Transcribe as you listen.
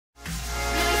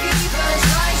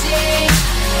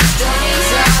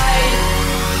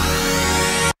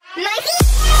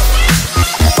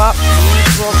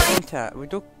broke internet. We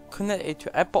do connect it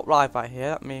to Airbot Live right here.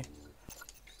 Let me.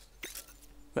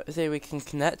 Let's see if we can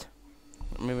connect.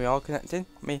 I mean, we are connecting.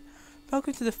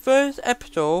 Welcome to the first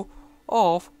episode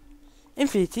of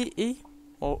Infinity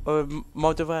or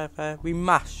Modern Warfare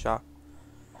Remaster.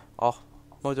 Oh,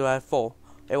 Modern Warfare 4.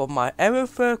 It was my ever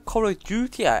first Call of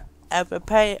Duty I ever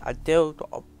played. I still got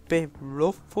a bit of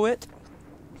love for it.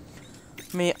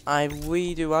 I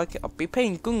really do like it. I'll be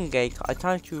playing gun game. I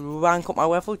try to rank up my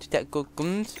level to get good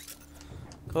guns.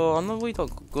 So I'm not really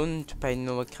got good guns to play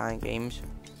normal kind of games.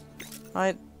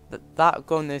 That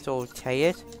gun is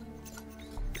okay.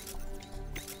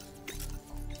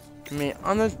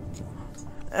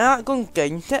 That gun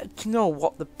game, you get to know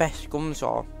what the best guns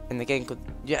are in the game. Cause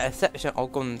you get a section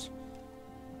of guns.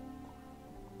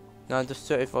 Now just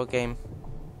search for a game.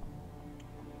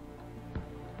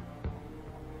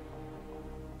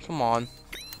 Come on.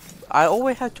 I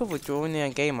always had trouble joining a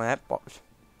game on Xbox.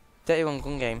 31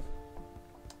 gun game.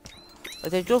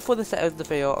 Okay, just for the set of the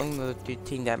video, I'm gonna do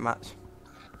Team Deathmatch.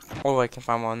 Or I can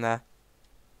find one there.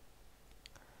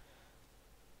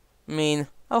 I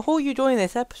hope you join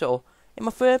this episode. In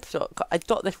my first episode, I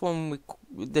got this one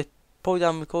with the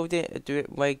program recording to do it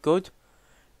very good.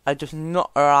 I'm just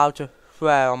not allowed to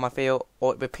swear on my video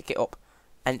or it will pick it up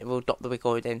and it will stop the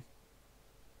recording.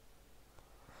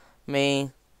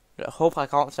 I hope I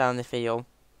can't say on this video.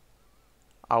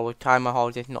 I will try my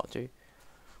hardest not to.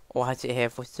 Or I sit here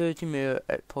for 30 minutes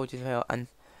at Project Hill and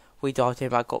we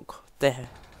started. I got there.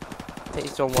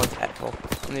 It's on one technical.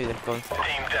 I knew this gun.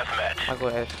 Team deathmatch. I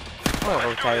got it.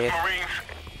 Oh, okay.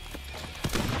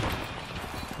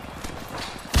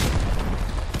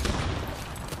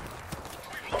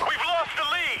 We've lost the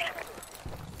lead.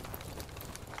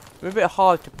 It's a bit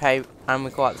hard to play and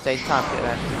record at the same time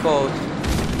because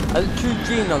I'm too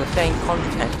keen on the same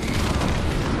content.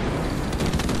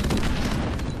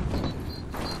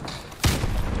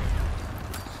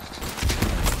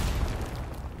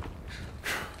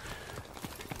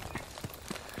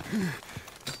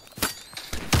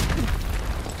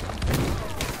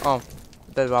 Oh,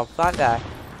 there's a right there.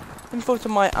 In front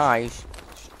of my eyes.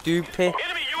 Stupid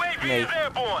Enemy UAV me. is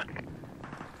airborne.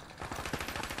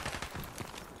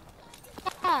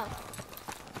 Oh.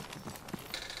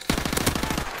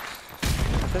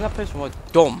 So that person was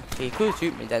dumb. He could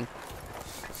shoot me then.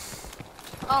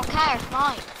 Oh, car, it's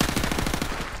mine.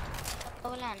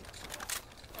 Hold on.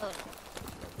 Hold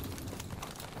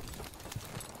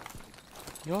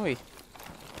on. Yoy.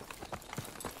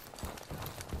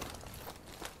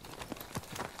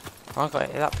 Okay,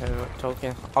 that person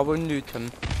talking. I will loot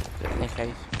him. Just in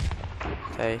case.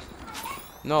 Okay.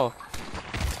 No.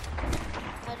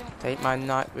 I don't Take my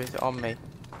knife with on me.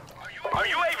 Our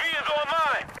UAV is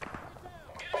online.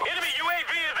 Enemy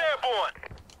UAV is airborne.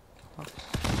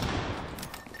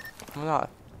 I'm not.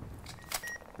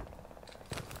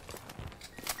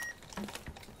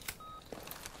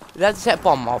 Let's set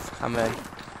bomb off, Cameron.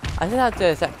 I think I have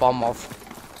to set bomb off.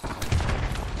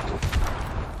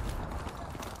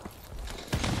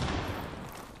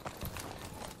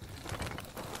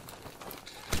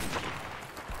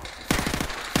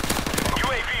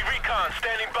 UAV recon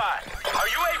standing by. Our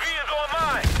UAV is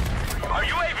online. Our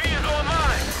UAV is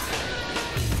online.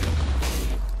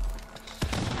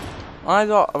 I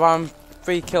got around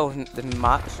 3 kills in the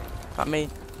match.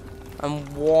 And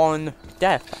 1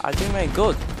 death. I did very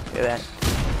good. Yeah,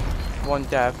 1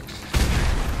 death.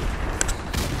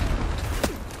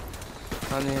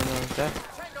 I need another death.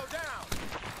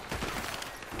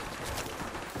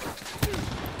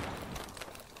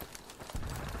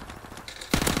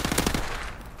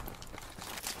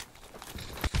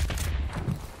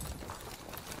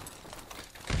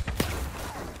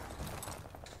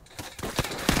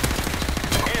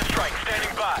 Airstrike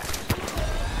standing by.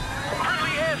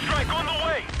 Friendly airstrike on the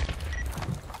way.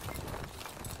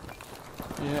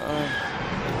 Yeah,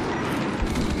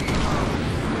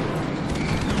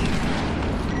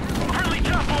 Friendly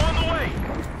chopper on the way.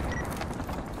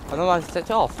 I don't like to set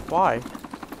it off. Why?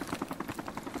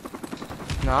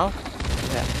 No?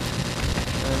 Yeah.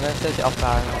 Let's set it off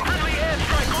now. Friendly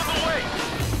airstrike on the way.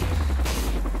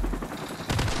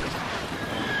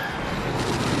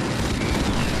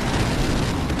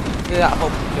 See that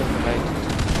hope kill for me.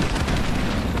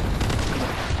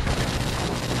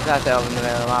 That's it over in the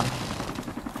middle of the map.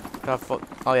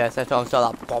 Oh yeah, set it off,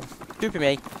 saw that bomb. Stupid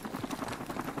me.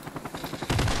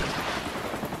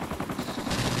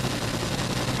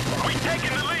 We've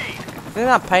taken the lead. Isn't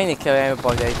that pain to kill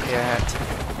everybody? Yeah.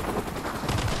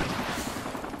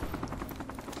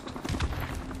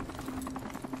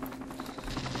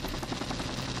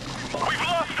 We've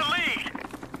lost the lead.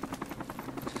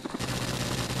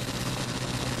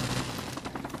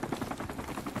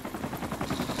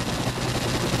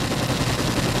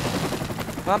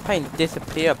 That paint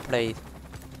disappear, please.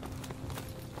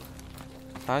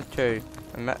 Time 2.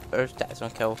 And met Earth stats on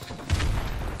kill.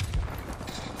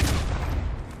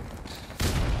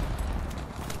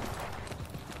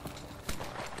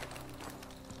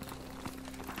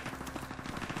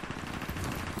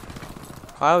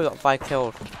 I only got 5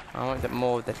 kills. I want to get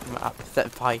more of this map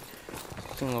set 5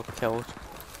 single kills.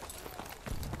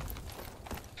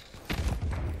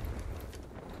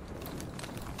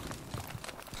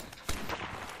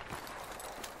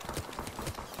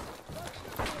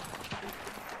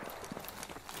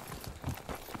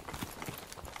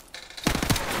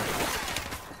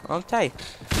 Okay.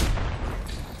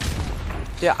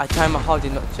 Yeah, I tried my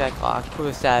hardest not to check. I could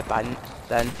have said by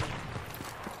then.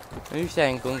 What are you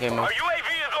saying, gun gamer? Our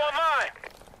UAV is online.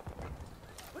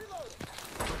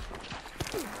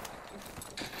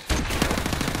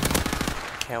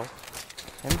 Kill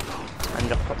him and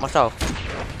just put myself.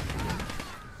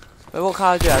 But what can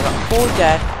I do? I got 4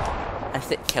 deaths and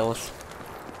 6 kills.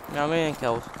 You know what I mean?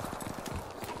 Kills.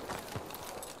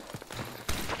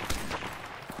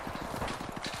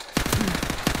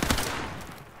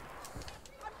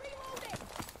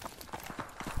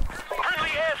 Friendly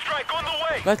airstrike on the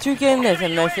way. Let's 2 game this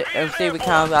and let's see if we can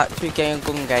have that 2 game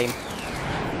gun game.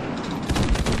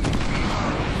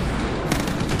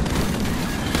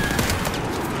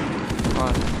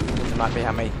 Oh, this might be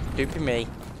how many stupid me.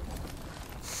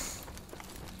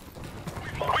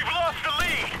 We've lost the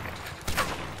lead.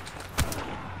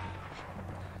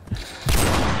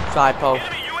 Typo.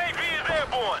 Enemy UAV is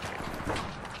airborne.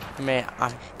 Me,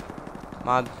 I'm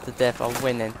mad to death of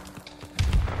winning.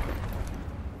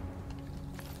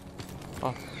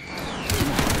 Oh.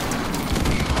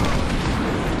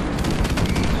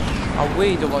 I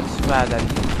really don't want to swear then.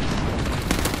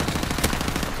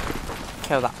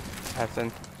 Kill that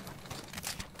person.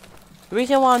 The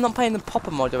reason why I'm not playing the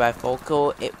popper mod therefore,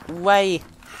 because it way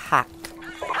hack.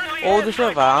 All the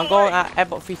server, I'm going at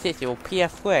Xbox 360 or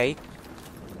PS3.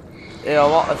 There are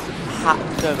a lot of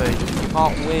hacked servers. You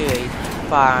can't really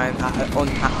find an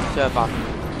unhacked server.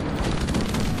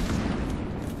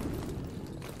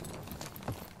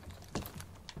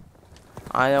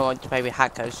 I don't want to play with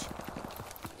hackers.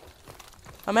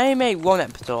 I may make one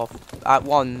episode of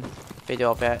one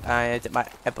video of it and it might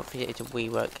Xbox 360 to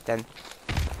rework then.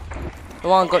 The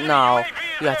one I got now,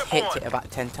 you have to hit it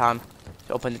about 10 times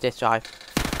to open the disk drive.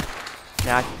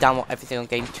 Now I have to download every single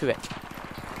game to it.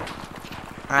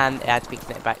 And it had to be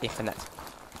connected by internet.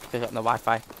 Because it's got no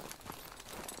Wi-Fi.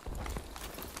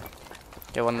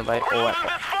 Go on the way or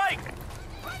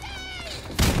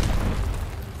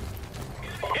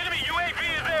Enemy UAV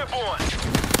is airborne.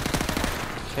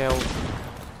 kill.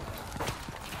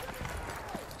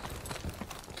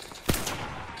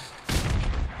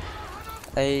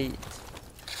 Eight.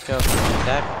 Kill.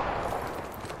 Dead.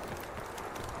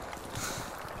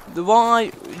 The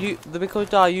one the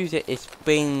recorder I use it is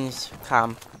Beans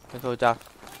Cam recorder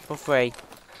for free,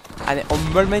 and it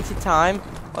unlimited time.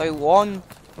 Only one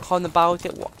con about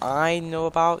it, what I know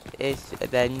about is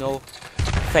there's no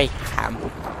fake cam,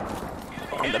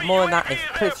 and the more than that is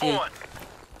pretty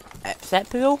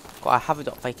acceptable. But I haven't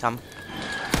got fake cam.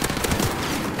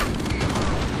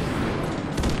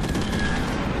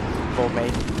 For me,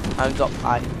 I've got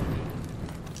I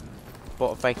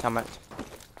bought a fake cam at.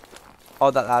 Oh,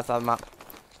 that's our map.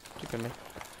 Stupid me.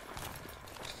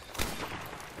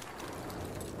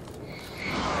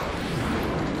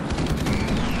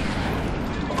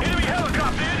 Enemy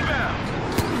helicopter inbound.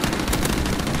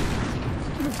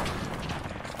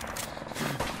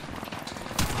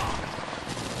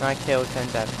 I killed 10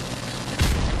 dead.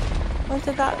 What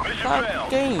did that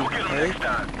game? We'll get 'em next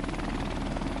time.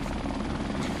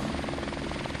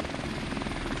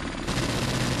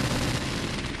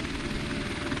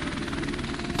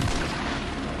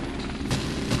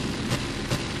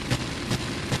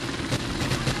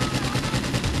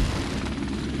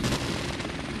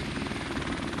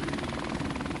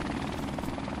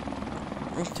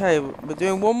 Okay, we're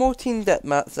doing one more team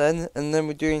deathmatch then, and then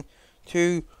we're doing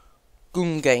 2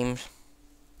 gun games.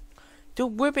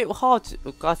 We're a bit hard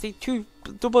because I see 2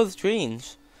 double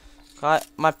screens.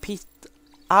 My PC,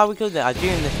 how are we doing it? I'm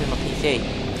doing this with my PC.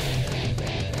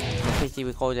 My PC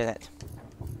recording it.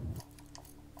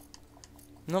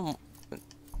 Not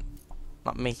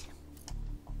me.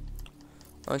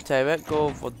 Okay, let's go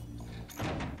for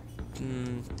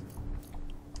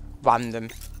random.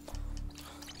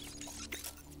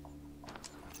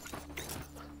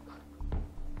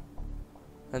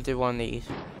 I'll do one of these.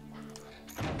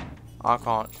 I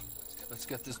can't. Let's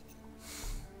get this.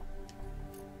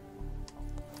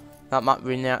 That might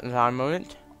bring out the time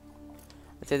moment.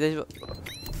 I said this.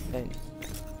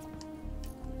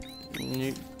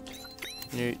 Newt.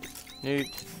 Newt. Newt.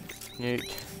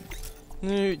 Newt.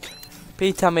 Newt.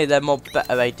 Please tell me they're more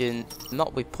better rating,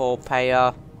 not with poor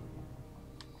payer.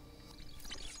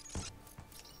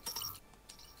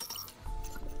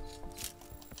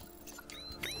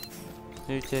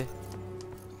 Newt.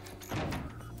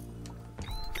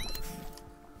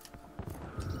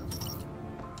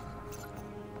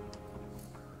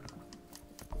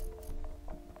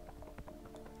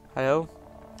 Hello?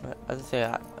 As I say,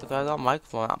 I got a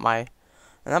microphone at my,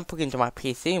 and I'm plugging into my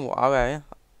PC. What are I?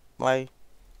 My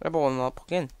rebel one not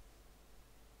plug in.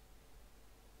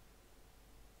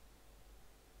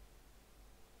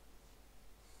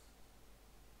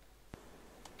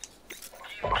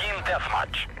 Team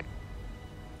deathmatch.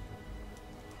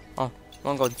 Oh,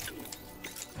 wrong gun.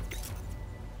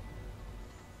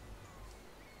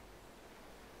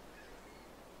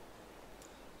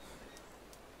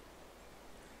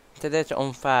 Today's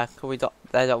unfair, cause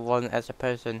they don't run as a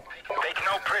person. Take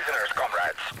no prisoners,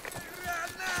 comrades.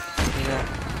 Yeah.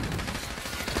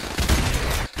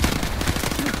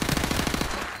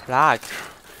 Lag.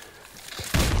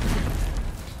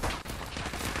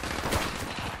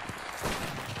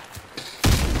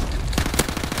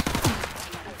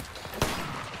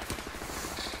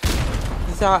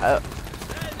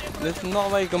 There's not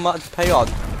very good much to pay on.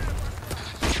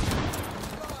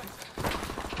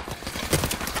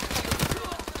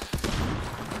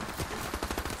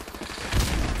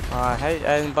 I hate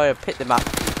anybody pick the map.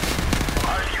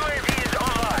 Our UAV is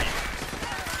online.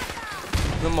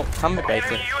 No more camera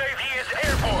bases. Enemy UAV is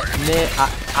airborne. Near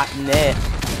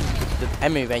the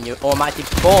enemy when you automatically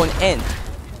spawn in.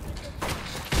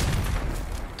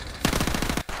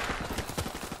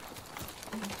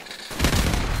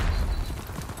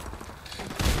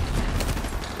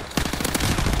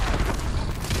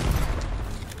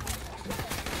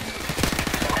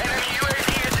 Enemy UAV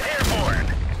is airborne.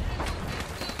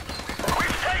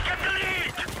 We've taken the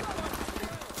lead.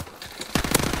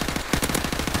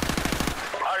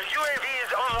 Our UAV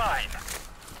is online.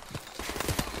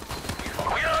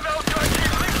 We are about to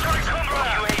achieve victory,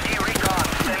 comrade. UAV recon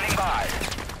standing by.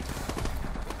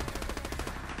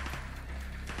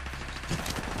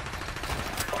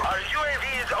 Our UAV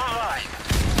is online.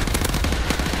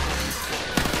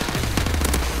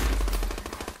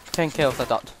 10 kills I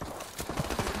got.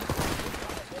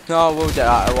 No, we'll get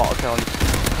out a lot of kills.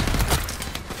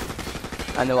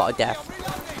 And a lot of death.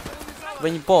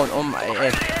 When you're born, it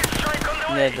is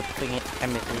near the thing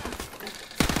enemy.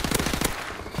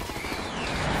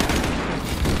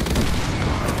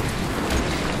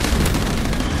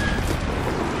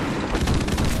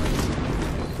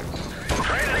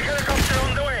 Friendly helicopter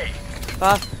on the way.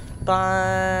 Fast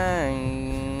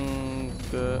bang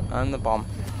and the bomb.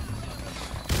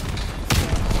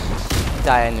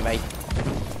 Die anyway.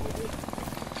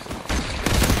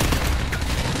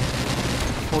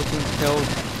 14 kills.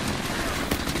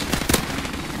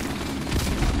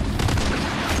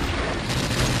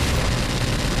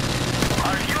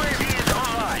 Our UAV is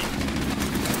online.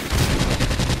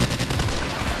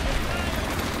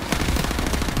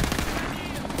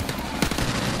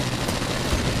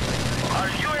 Our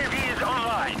UAV is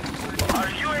online. Our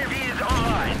UAV is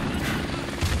online.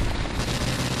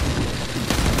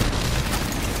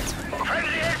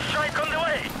 Friendly airstrike on the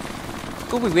way.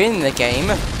 Could we win the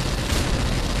game?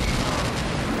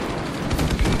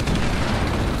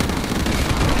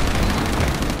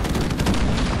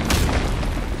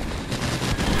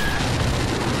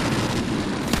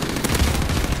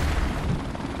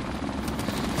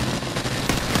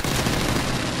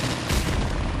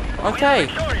 Okay,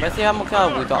 let's see how much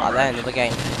kills we got at the end of the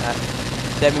game.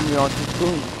 Then we move on to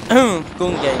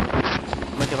gun game.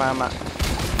 Look at my map.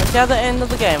 Let's see at the end of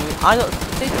the game, I got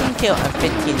 16 kills and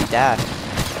 15 deaths.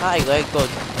 That is very good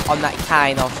on that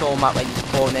kind of show map when you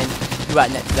spawn in, you're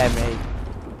right next to them, really.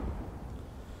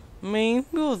 I mean,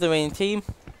 we were the winning team.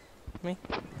 I mean,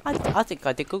 I think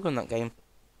I did good on that game.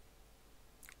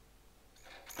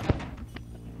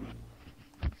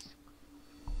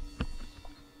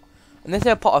 And this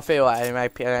is a pot of feel in my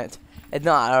opinion. It's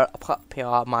not a pot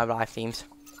of my life themes.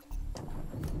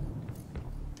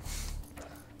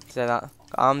 So that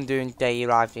I'm doing daily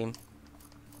live theme.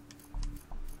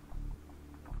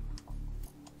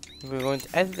 We're going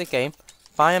to enter the game,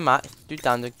 find a match, do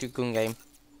download, do gun game.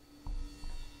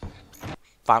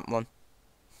 Find one.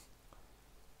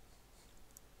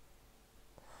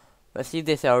 Let's see if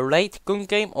this is a late gun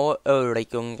game or early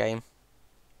gun game.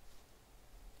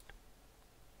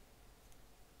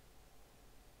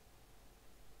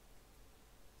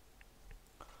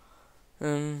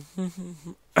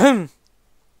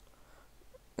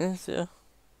 Is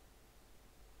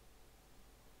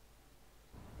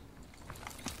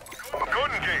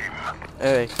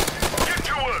Hey, Get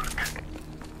to work.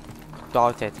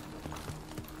 started.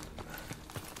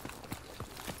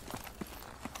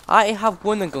 I have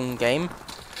won a gun game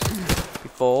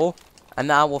before,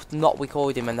 and I was not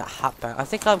recording when that happened. I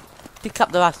think I picked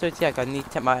up the last 30 seconds. I need to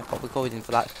take my iPod recording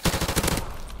for that.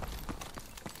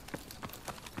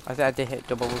 I think I did hit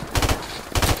double.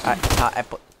 I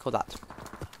call that.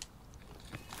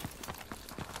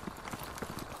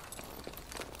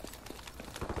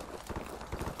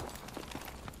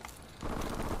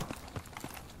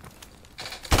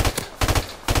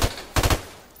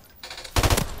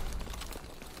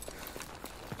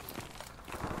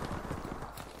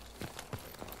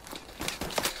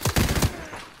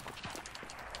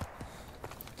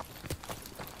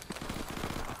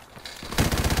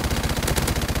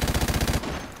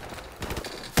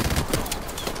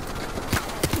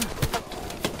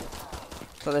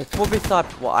 So there's probably type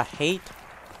what I hate.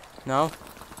 No.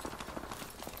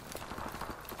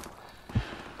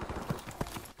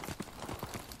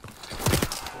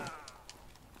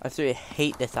 I absolutely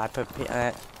hate this type of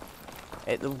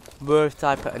it's the worst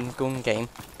type of gun game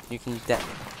you can get.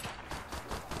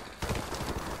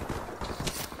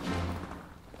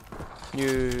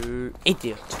 You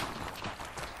idiot.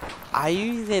 I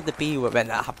usually say the B word when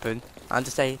that happened. And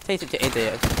just say, taste it to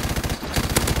idiot.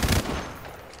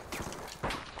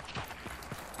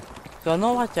 So I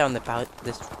know what's down about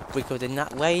this recording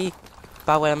that way,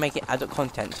 but when I make it adult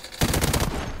content.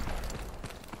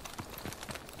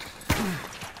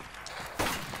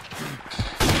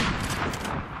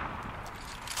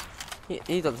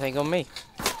 He doesn't think on me.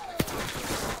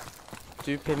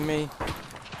 Stupid me.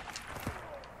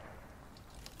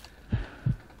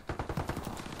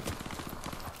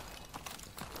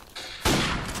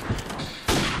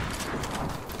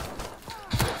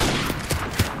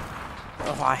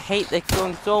 Oh, I hate this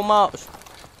gun so much.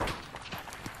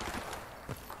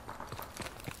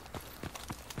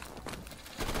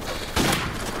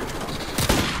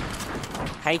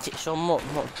 Hate it so much.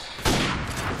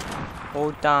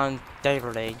 Hold down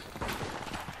daily.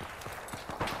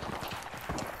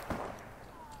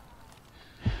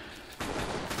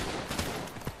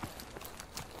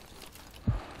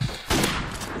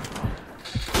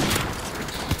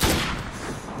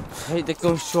 I hate the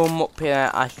gun so much here.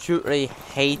 I truly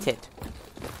hate it.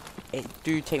 It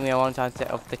do take me a long time to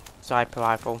set up the sniper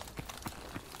rifle.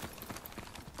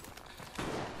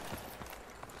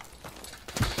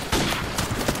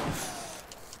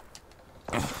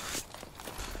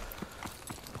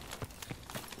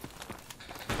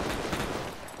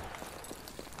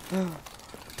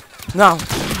 No!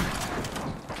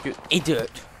 You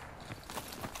idiot!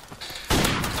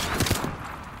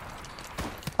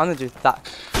 I'm gonna do that.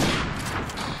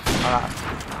 Alright.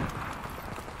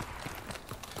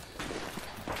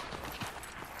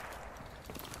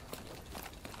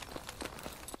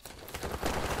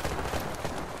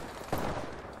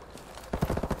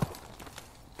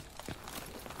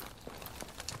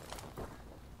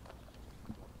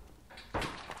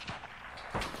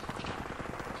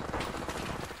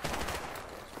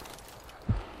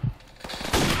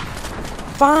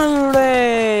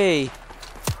 Finally!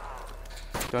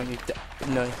 Don't you dare.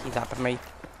 No, he's after me.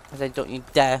 I said, don't you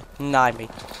dare deny me.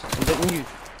 And don't you.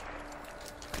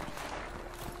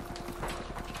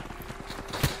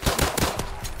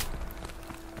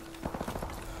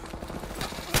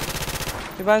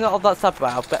 If I got off that sniper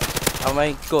rifle, but I'm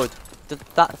very good.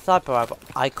 That sniper rifle,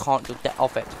 I can't just get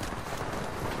off it.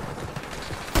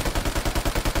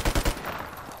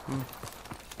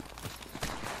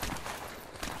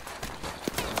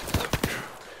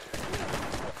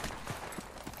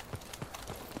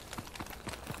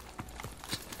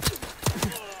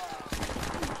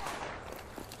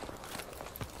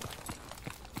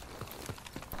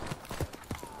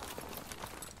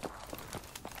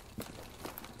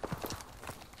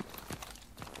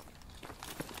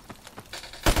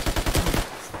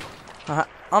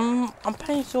 I'm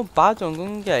playing so bad on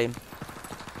gun game.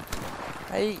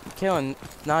 8 kill and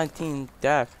 19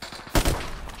 death.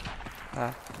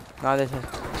 Now there's a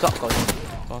shotgun.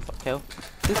 One shot kill.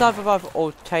 This type of rifle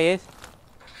okay is.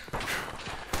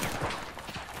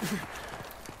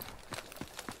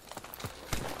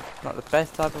 Not the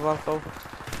best type of rifle.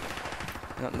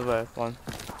 Not the worst one.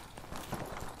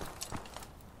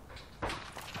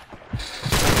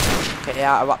 Okay,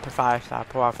 yeah, a rapid fire type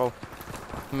of rifle.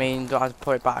 I mean, don't have to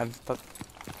put it back and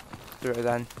do it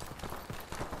then.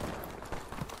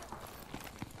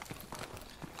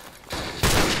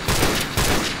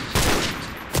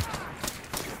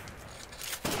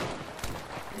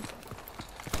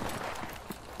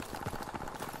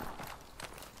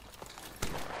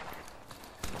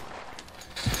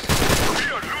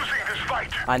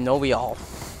 I know we are.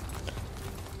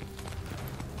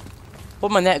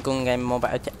 But my net gun game more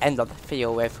better to end of the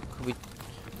video with. We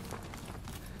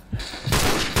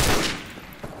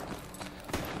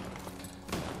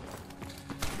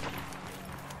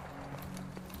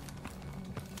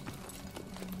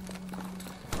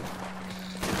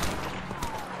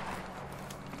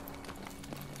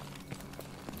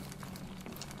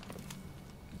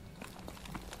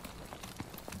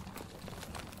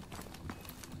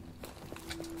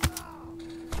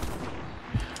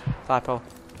Typo.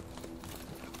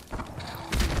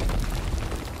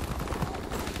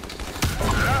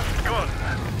 Last gun.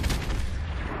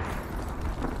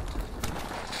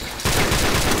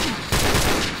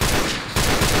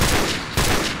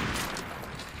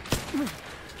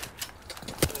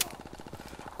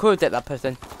 Could get that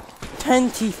person.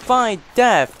 25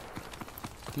 death.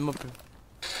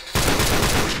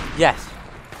 Yes.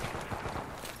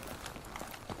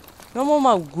 No more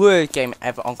my worst game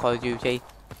ever on Call of Duty.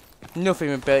 Nothing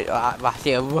would be that's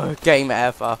the worst game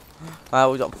ever. I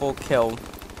was up 4 kills.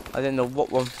 I didn't know what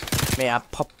one may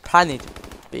have planned to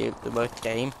be the worst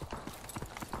game.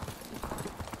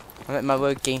 I met my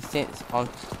worst game since on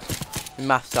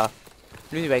Master.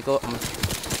 Really very good on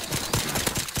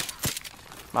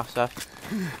Master.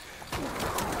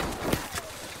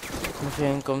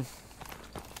 Machine gun.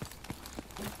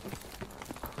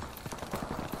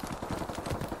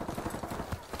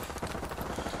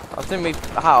 I think we've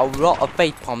had a lot of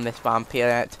faith on this one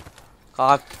period.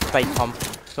 I've faith on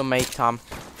so many times.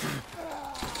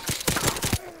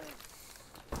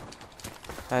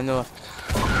 I know.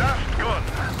 Last gun.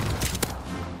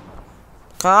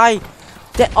 Can I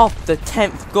get off the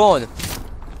 10th gun?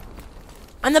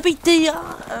 And the BT,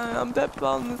 I'm dead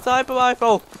on the sniper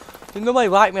rifle. There's nobody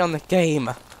like me on the game.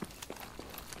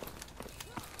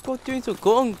 But doing so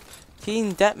good on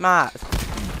Team Deathmatch.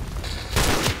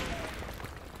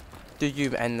 Do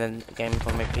you end the game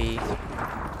for me, please?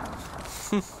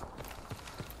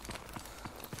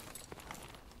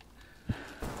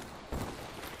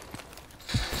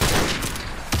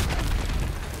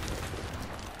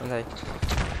 Okay,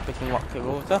 picking rocket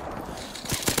water.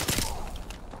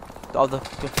 The other,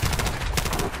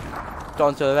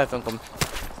 down to the left and come.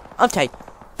 Okay,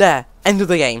 there, end of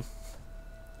the game.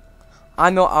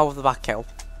 I know I was the back kill.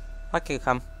 Back kill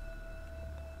come.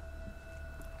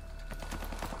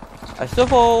 A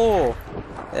shovel!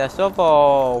 A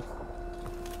shovel!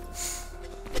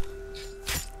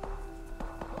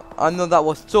 I know that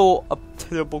was so a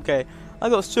terrible game. I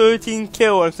got 13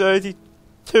 kills and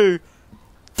 32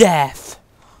 deaths.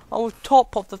 I was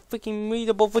top of the freaking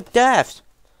readable for deaths.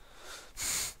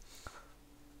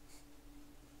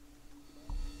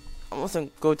 I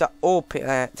wasn't good at all,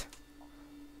 Pete.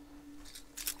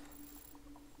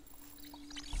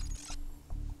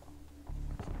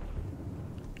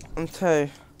 Okay,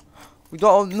 we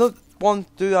got another one to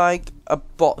do like a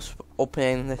box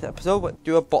opening this episode, but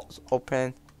do a box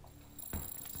opening.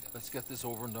 Let's get this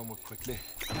over and done with quickly.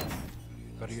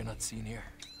 Better you're not seen here.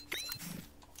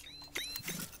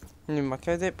 You my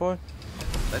credit, boy.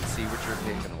 Let's see what you're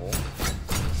taking home.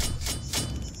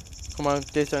 Come on,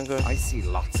 this don't good. I see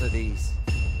lots of these.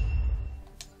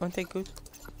 Aren't they good?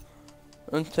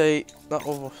 Aren't they that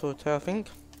also too, I think?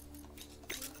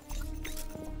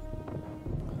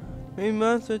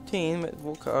 Remastered team, let's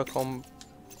look at our comp.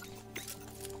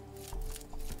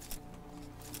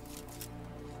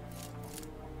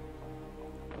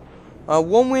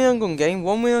 One win on gun game,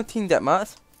 1 win on team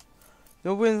deathmatch.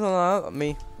 No wins on that,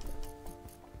 me.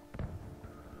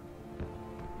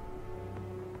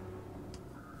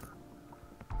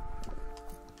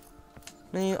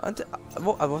 Me,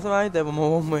 I wasn't I? There were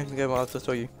more 1 win game, I'll just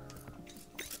show you.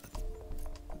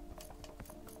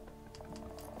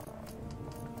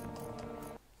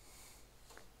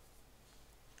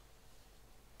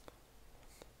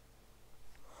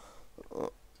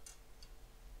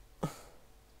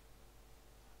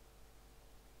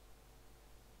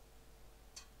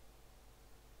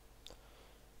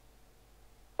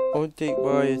 Oh, deep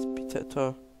wires,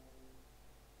 protector.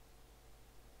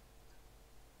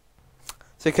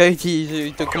 Security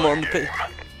issues to come on the pit.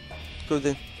 Go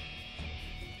then.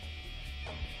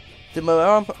 Do my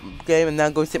arm game and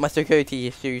then go sit my security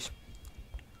issues.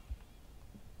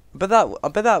 I bet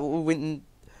that will win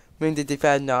the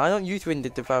defender. I don't use win the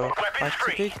defender. My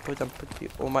security because I'm pretty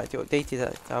almighty updated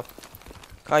that stuff.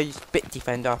 I use bit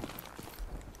defender.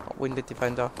 Not win the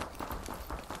defender.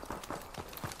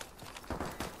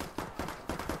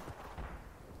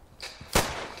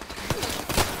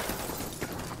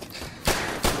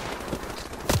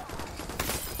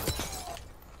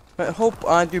 I hope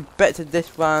I do better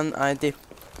this one I did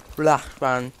last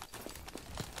round.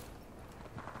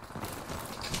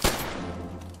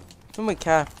 Don't really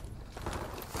care.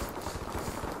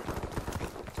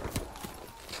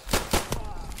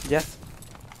 Yes.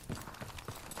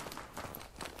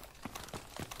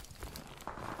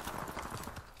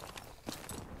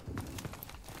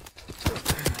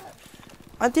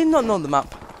 I did not know the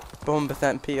map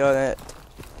 100% Peter on it.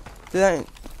 Didn't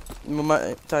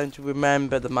time to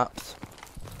remember the maps.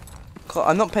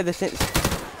 I've not played this since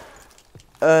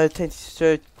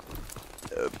 2013.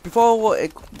 Before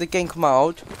the game come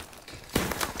out,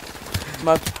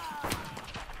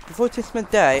 before Christmas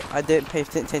Day, I didn't play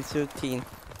since 2013.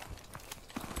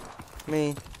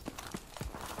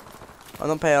 I've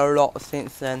not played a lot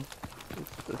since then.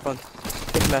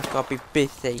 Christmas I'll be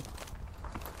busy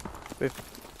with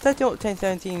setting up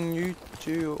 2017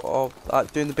 YouTube of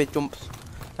doing the big jumps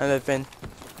and everything.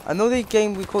 I know the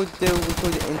game we recorded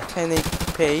in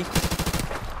 1080p,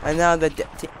 and now that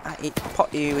it's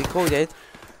properly recorded,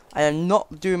 I am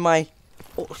not doing my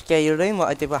upscaling like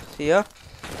I did last year.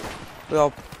 We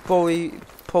are fully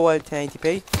Pro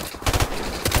 1080p.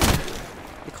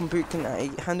 The computer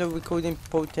can handle recording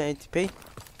Pro 1080p.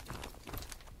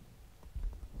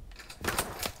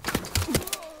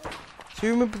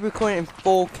 Soon we'll be recording in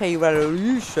 4K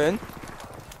resolution.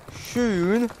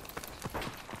 Soon.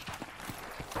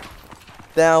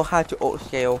 Then I'll have to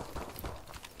upscale.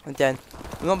 And then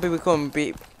we'll not be recording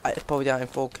probably down in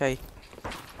 4K.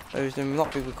 We'll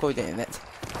not be recording in it.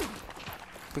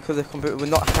 Because the computer will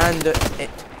not handle it.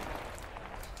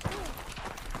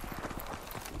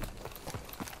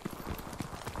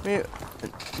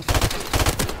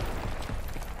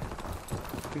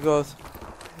 Because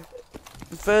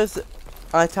first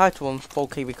I title on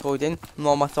 4K recording,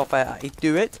 not myself I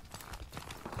do it.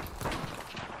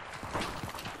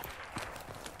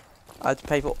 I had to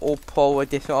pay for all Pro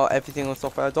edition or every single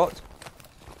software I got.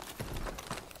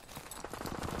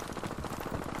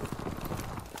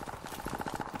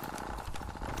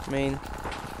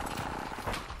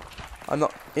 I'm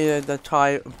not in the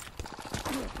try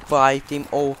 5 team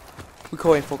or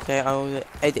recording 4K, I will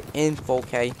edit in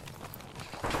 4K.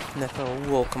 Never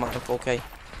will come out in 4K.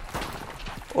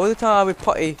 All the time I will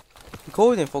put a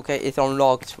recording in 4K is on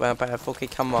logs when I buy a 4K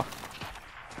camera.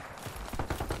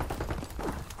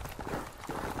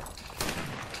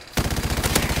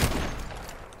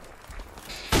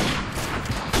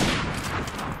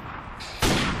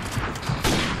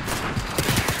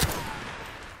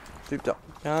 Souped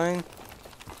up behind.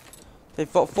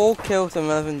 They've got 4 kills and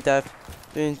 11 deaths.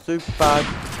 Doing super bad.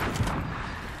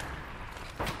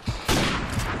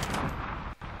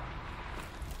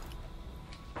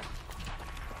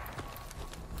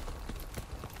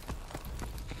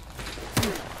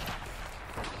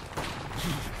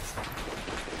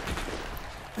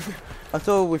 I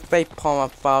saw with fake palm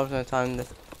 1,000 times in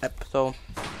this episode.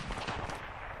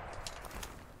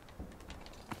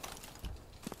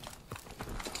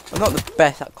 I'm not the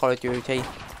best at Call of Duty.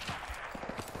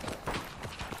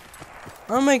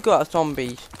 I'm very good at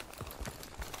zombies.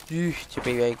 Used to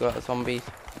be very good at zombies.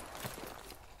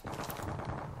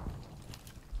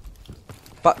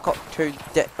 Back up to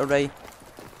dead array.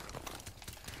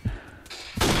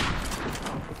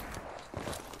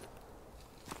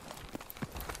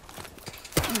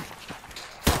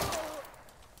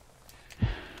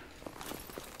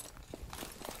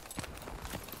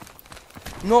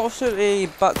 Not necessarily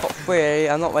Black Ops 3,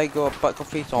 I'm not very good at Black Ops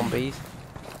 3 zombies.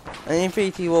 And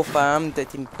Infinity Warfare, I'm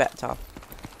getting better.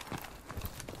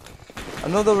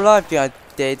 Another live game I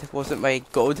did wasn't very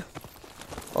good.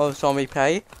 Or zombie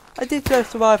play. I did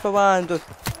just survive around just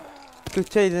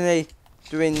continually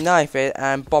doing knifing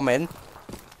and bombing.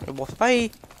 It was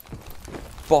very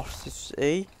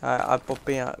bossy. I've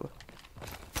been out.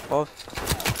 Boss.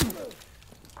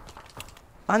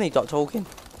 And he got talking.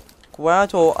 When I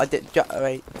thought I did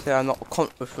generate, so I'm not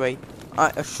contra free.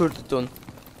 I should have done.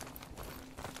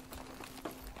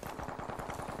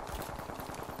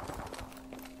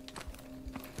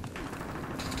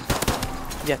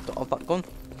 Yeah, got off that gun.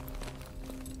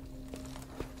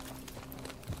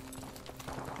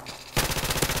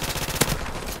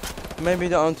 Maybe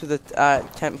not onto the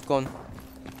 10th gun.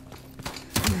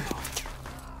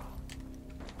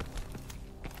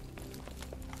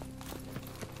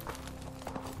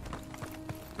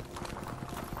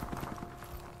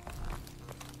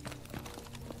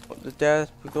 Up the stairs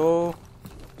we go.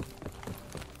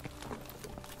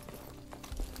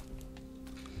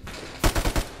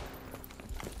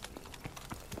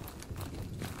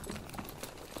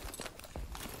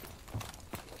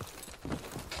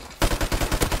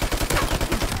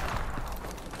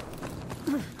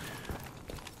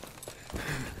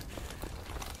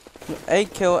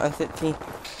 8 kill and 16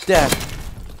 death.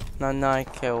 Now 9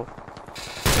 kill.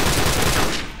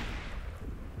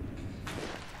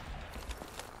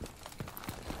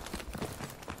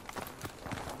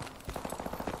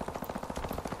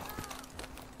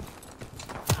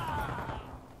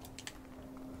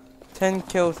 Ten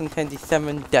kills and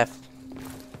 27 deaths.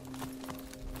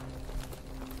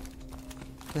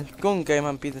 This gun game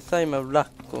might be the same as last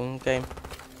gun game.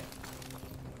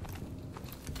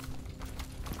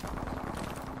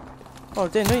 Oh, I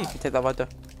didn't know you could take that ladder.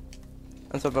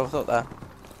 And so I thought there.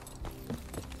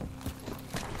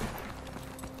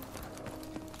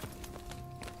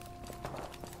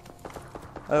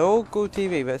 Old good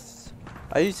TV, but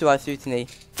I used to like shooting E.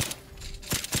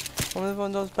 One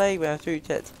of those big when I shoot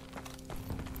it.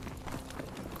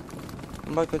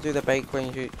 I'm not gonna do the bake when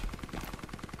you shoot.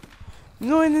 You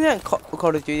know, in the next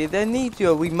Call of Duty, they need to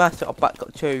do a remaster of Black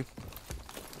Ops 2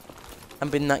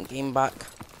 and bring that game back.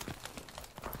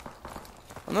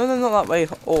 I know they're not that very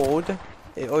old.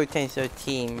 It only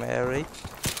 2013, really.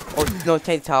 Or no,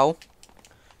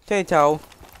 2012,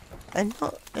 and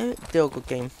not still a good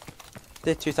game.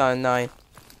 This 2009.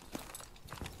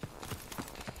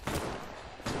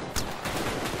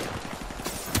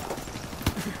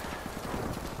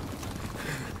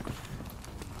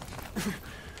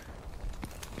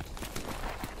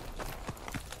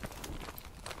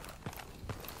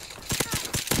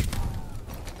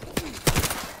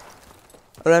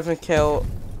 Eleven kill,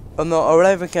 oh no,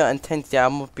 11 kill and 10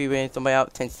 down. I must be winning somebody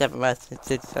out 10-7 rather than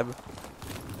 6-7.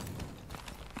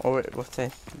 Or it was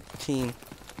 10-15.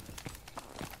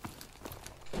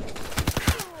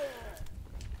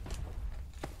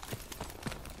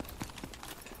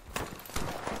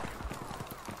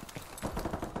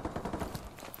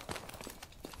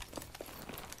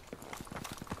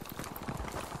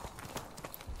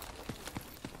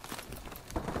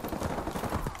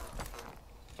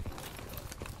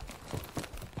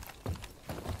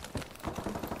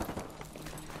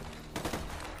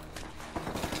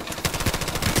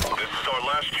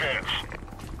 Last chance.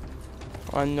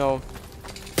 I know.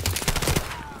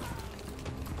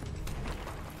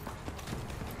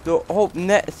 So I hope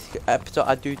next episode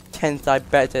I do 10 times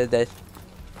better than this.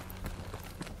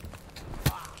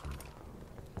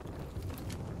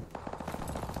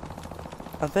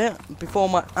 I think before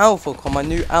my alpha come, my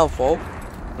new alpha,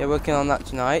 they're working on that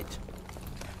tonight.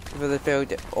 For the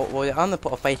build it, I'm gonna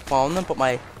put a face palm. I'm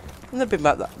gonna bring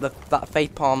back that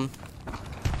face palm.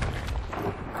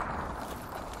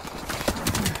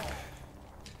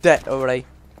 Dead already.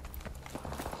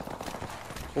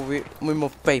 We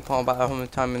must face palm about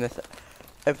 100 times in this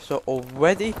episode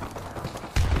already.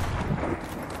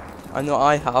 I know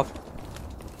I have.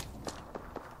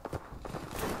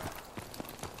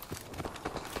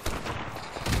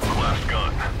 Last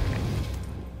gun.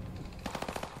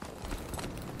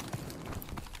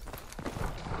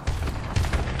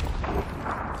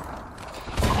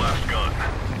 Last gun.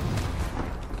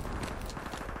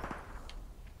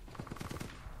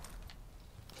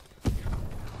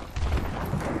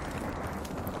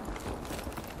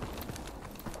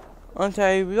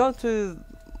 Okay, we got to.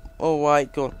 Oh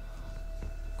right, go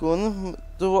on.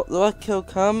 The red kill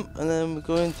come, and then we're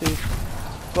going to.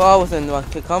 Well, I was in the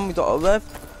red kill come. We got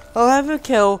 11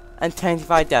 kill and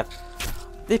 25 death.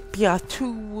 This be our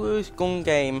 2 worst gun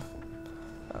game.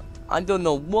 I don't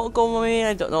know what gun we're in.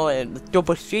 I don't know the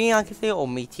double string I can say, or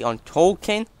meaty on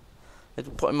talking. Let's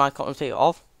put my conversation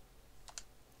off.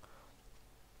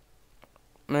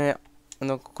 I'm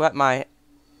gonna grab my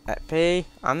XP,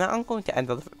 and I'm going to end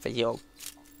the video.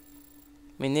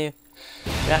 We knew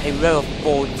we're at a level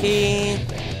 14.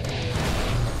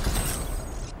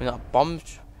 We got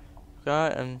bombs, right?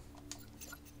 And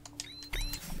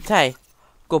okay,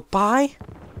 goodbye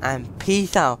and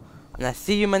peace out. And I'll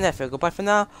see you in my next video. Goodbye for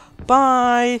now.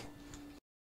 Bye.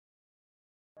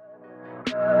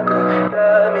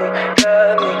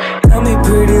 Tell me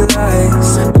pretty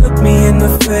lies, look me in the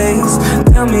face.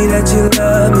 Tell me that you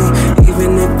love me,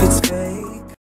 even if it's